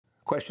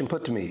Question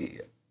put to me.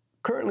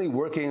 Currently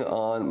working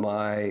on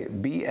my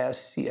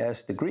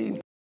BScs degree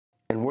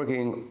and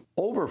working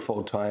over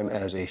full-time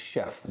as a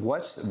chef.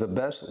 What's the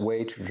best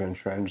way to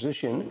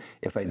transition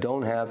if I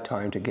don't have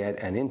time to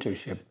get an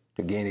internship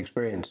to gain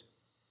experience?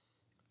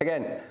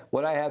 Again,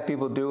 what I have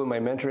people do in my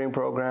mentoring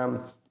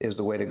program is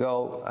the way to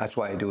go. That's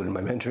why I do it in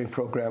my mentoring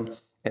program.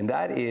 And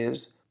that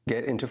is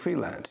get into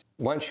freelance.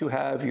 Once you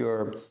have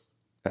your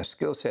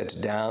skill sets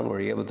down where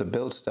you're able to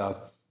build stuff,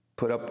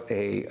 put up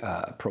a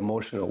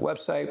promotional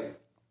website,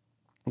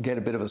 get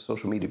a bit of a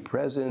social media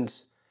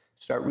presence,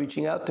 start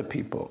reaching out to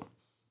people,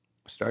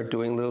 start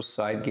doing little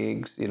side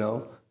gigs,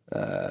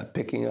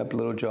 picking up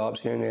little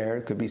jobs here and there.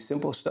 It could be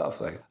simple stuff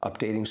like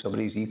updating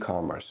somebody's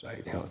e-commerce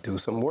site, do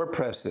some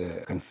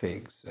WordPress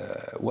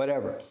configs,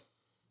 whatever.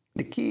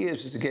 The key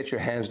is to get your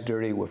hands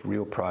dirty with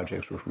real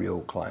projects, with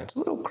real clients,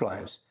 little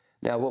clients.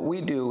 Now, what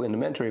we do in the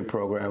mentoring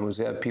program is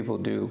we have people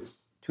do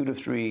 2 to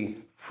 3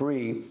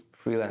 free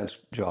freelance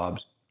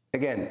jobs.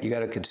 Again, you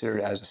got to consider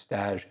it as a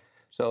stage.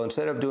 So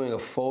instead of doing a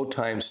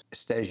full-time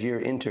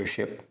stagiaire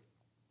internship,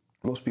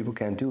 most people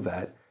can't do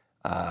that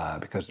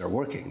because they're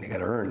working, they got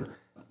to earn.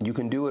 You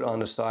can do it on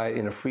the side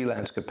in a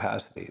freelance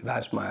capacity.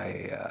 That's my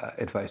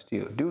advice to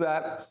you. Do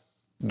that,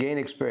 gain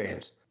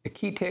experience. The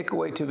key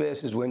takeaway to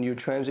this is when you're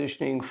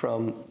transitioning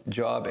from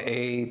job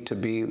A to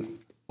B,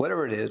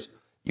 whatever it is,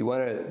 you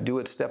want to do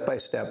it step by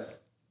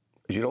step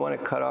because you don't want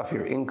to cut off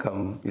your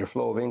income, your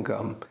flow of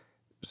income.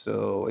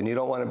 And you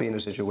don't want to be in a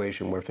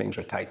situation where things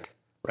are tight,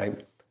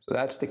 right? So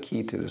that's the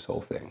key to this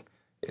whole thing,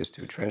 is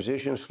to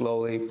transition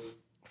slowly.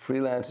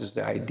 Freelance is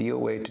the ideal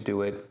way to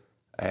do it.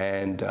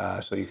 And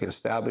so you can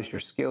establish your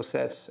skill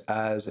sets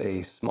as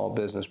a small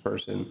business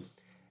person,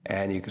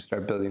 and you can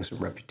start building some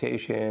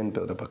reputation,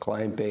 build up a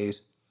client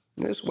base.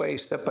 In this way,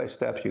 step by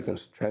step, you can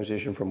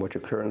transition from what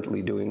you're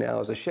currently doing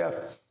now as a chef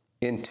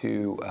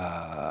into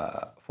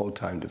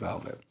full-time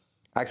development.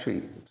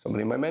 Actually,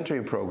 somebody in my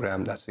mentoring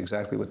program, that's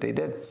exactly what they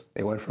did.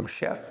 They went from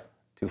chef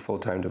to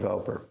full-time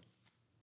developer.